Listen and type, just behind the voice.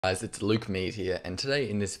Guys, it's Luke Mead here, and today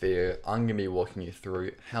in this video I'm going to be walking you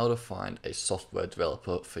through how to find a software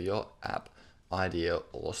developer for your app, idea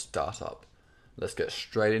or startup. Let's get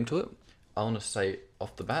straight into it. I want to say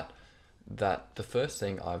off the bat that the first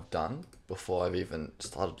thing I've done before I've even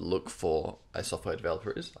started to look for a software developer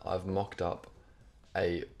is I've mocked up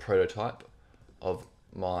a prototype of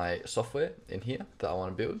my software in here that I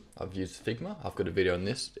want to build. I've used Figma. I've got a video on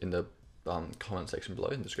this in the comment section below,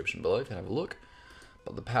 in the description below if you have a look.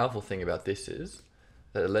 But the powerful thing about this is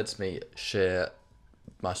that it lets me share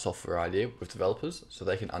my software idea with developers so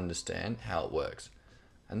they can understand how it works.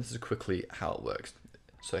 And this is quickly how it works.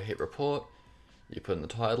 So hit report, you put in the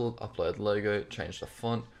title, upload logo, change the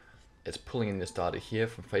font. It's pulling in this data here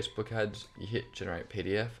from Facebook ads. You hit generate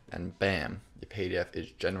PDF and bam, your PDF is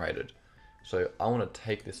generated. So I want to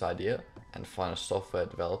take this idea and find a software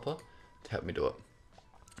developer to help me do it.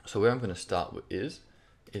 So where I'm going to start with is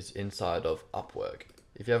inside of Upwork.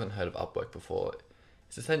 If you haven't heard of Upwork before,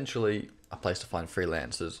 it's essentially a place to find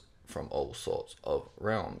freelancers from all sorts of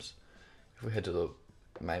realms. If we head to the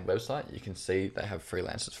main website, you can see they have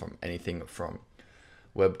freelancers from anything from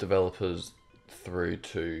web developers through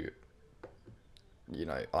to,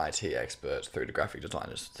 IT experts, through to graphic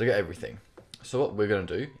designers. So you get everything. So what we're going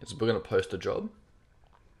to do is we're going to post a job.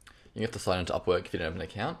 You have to sign into Upwork if you don't have an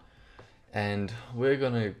account. And we're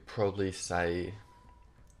going to probably say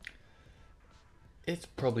it's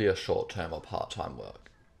probably a short-term or part-time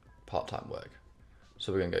work.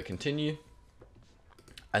 So we're going to go continue.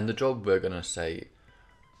 And the job we're going to say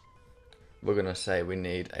we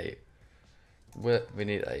need a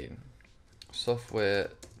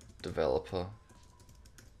software developer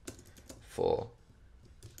for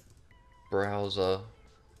browser-based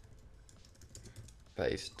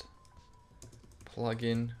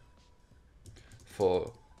plugin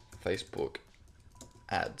for Facebook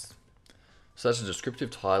ads. So that's a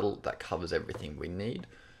descriptive title that covers everything we need.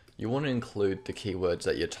 You want to include the keywords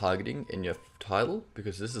that you're targeting in your title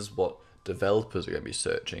because this is what developers are going to be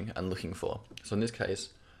searching and looking for. So in this case,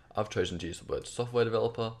 I've chosen to use the word software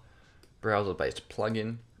developer, browser-based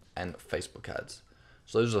plugin, and Facebook ads.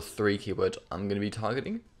 So those are three keywords I'm going to be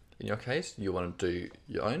targeting. In your case, you want to do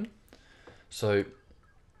your own. So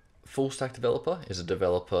full stack developer is a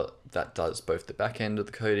developer that does both the back end of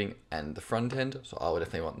the coding and the front end. So I would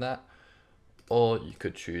definitely want that. Or you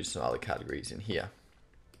could choose some other categories in here.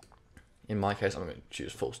 In my case, I'm going to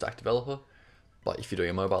choose full stack developer, but if you're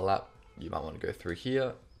doing a mobile app, you might want to go through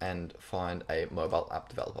here and find a mobile app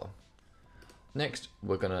developer. Next,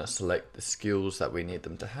 we're going to select the skills that we need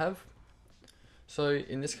them to have. So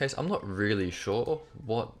in this case, I'm not really sure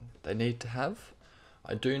what they need to have.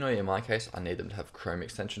 I do know in my case, I need them to have Chrome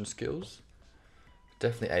extension skills,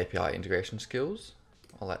 definitely API integration skills.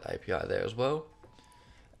 I'll let API there as well.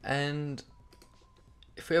 And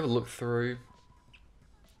if we have a look through,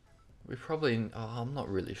 I'm not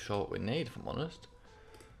really sure what we need, if I'm honest.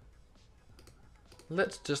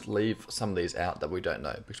 Let's just leave some of these out that we don't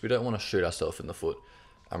know because we don't want to shoot ourselves in the foot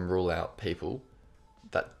and rule out people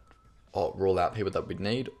that we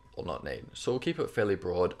need or not need. So we'll keep it fairly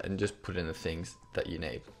broad and just put in the things that you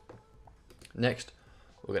need. Next,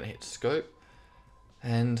 we're going to hit scope,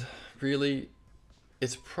 and really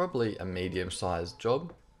it's probably a medium-sized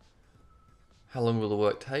job. How long will the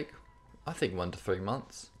work take? I think 1 to 3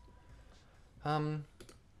 months. I'm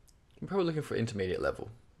probably looking for intermediate level.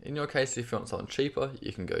 In your case, if you want something cheaper,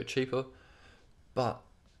 you can go cheaper, but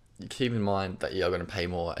you keep in mind that you're going to pay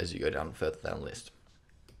more as you go down further down the list.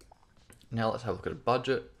 Now let's have a look at a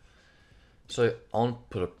budget. So I'll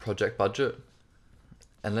put a project budget,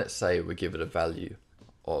 and let's say we give it a value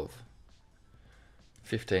of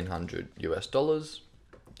 $1,500 US.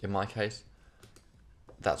 In my case,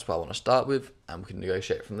 that's what I want to start with, and we can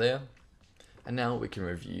negotiate from there. And now we can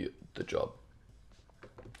review the job.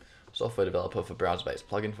 Software developer for browser-based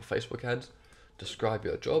plugin for Facebook ads. Describe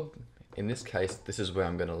your job. In this case, this is where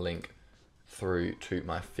I'm going to link through to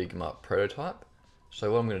my Figma prototype.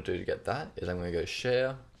 So what I'm going to do to get that is I'm going to go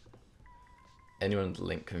share. Anyone with the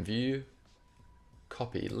link can view,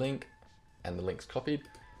 copy link, and the link's copied.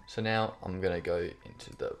 So now I'm going to go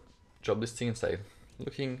into the job listing and say,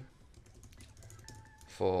 looking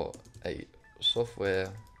for a software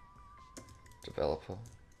developer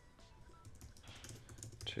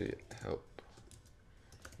to help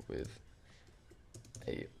with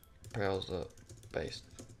a browser-based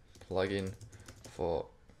plugin for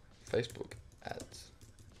Facebook ads.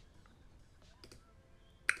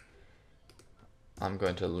 I'm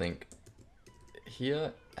going to link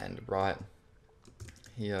here and write,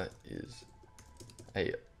 here is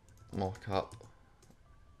a mockup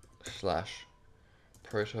 /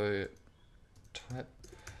 prototype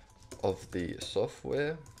of the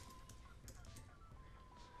software,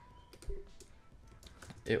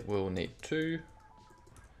 it will need to,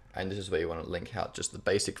 and this is where you want to link out just the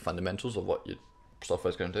basic fundamentals of what your software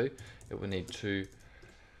is going to do. It will need to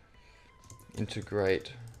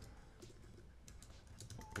integrate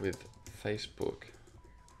with Facebook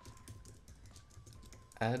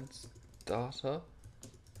ads data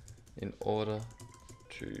in order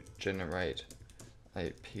to generate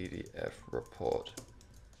a PDF report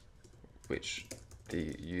which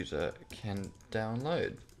the user can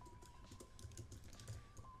download.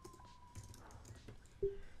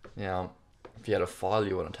 Now, if you had a file,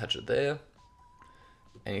 you want to attach it there.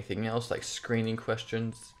 Anything else like screening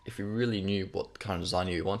questions, if you really knew what kind of design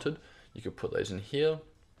you wanted, you could put those in here.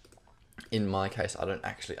 In my case, I don't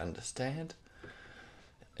actually understand.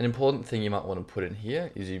 An important thing you might want to put in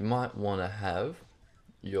here is you might want to have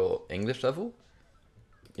your English level.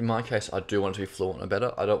 In my case, I do want it to be fluent or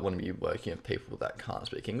better. I don't want to be working with people that can't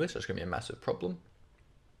speak English. That's going to be a massive problem.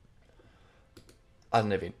 I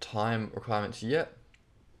don't have any time requirements yet.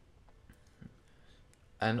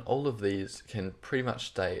 And all of these can pretty much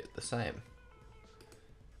stay the same.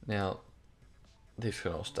 Now, these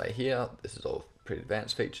can all stay here. This is all pretty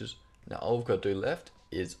advanced features. Now, all we've got to do left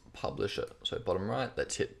is publish it. So bottom right,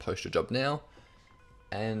 let's hit post your job now.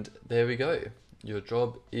 And there we go. Your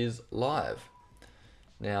job is live.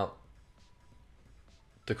 Now,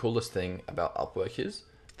 the coolest thing about Upwork is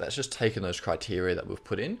that's just taken those criteria that we've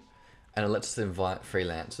put in and it lets us invite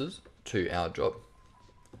freelancers to our job.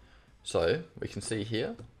 So we can see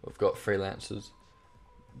here, we've got freelancers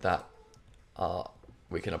that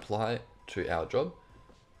we can apply to our job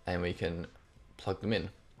and we can plug them in.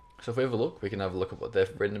 So if we have a look, we can have a look at what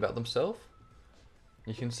they've written about themselves.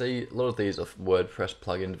 You can see a lot of these are WordPress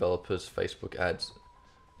plugin developers, Facebook ads,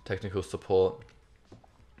 technical support,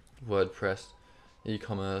 WordPress,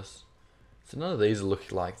 e-commerce. So none of these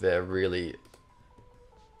look like they're really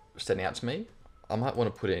standing out to me. I might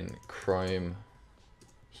want to put in Chrome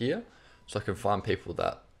here so I can find people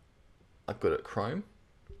that are good at Chrome.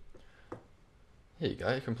 Here you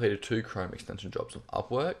go, completed 2 Chrome extension jobs on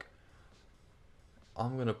Upwork.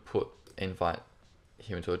 I'm going to invite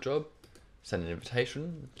him into a job, send an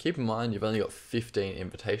invitation. Keep in mind you've only got 15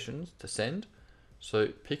 invitations to send, so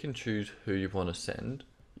pick and choose who you want to send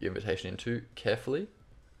your invitation into carefully.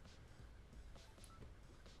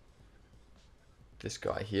 This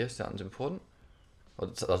guy here sounds important. Well,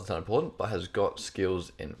 it doesn't sound important, but has got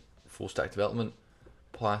skills in full stack development,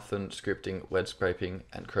 Python, scripting, web scraping,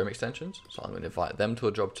 and Chrome extensions. So I'm going to invite them to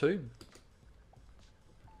a job too.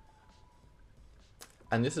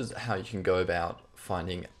 And this is how you can go about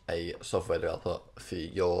finding a software developer for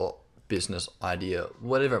your business idea,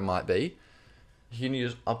 whatever it might be. You can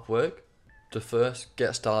use Upwork to first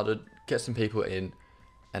get started, get some people in,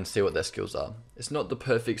 and see what their skills are. It's not the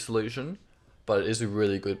perfect solution, but it is a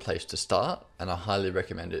really good place to start, and I highly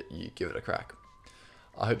recommend it. You give it a crack.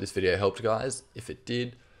 I hope this video helped, guys. If it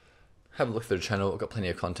did, have a look through the channel. I've got plenty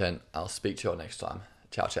of content. I'll speak to you all next time.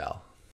 Ciao, ciao.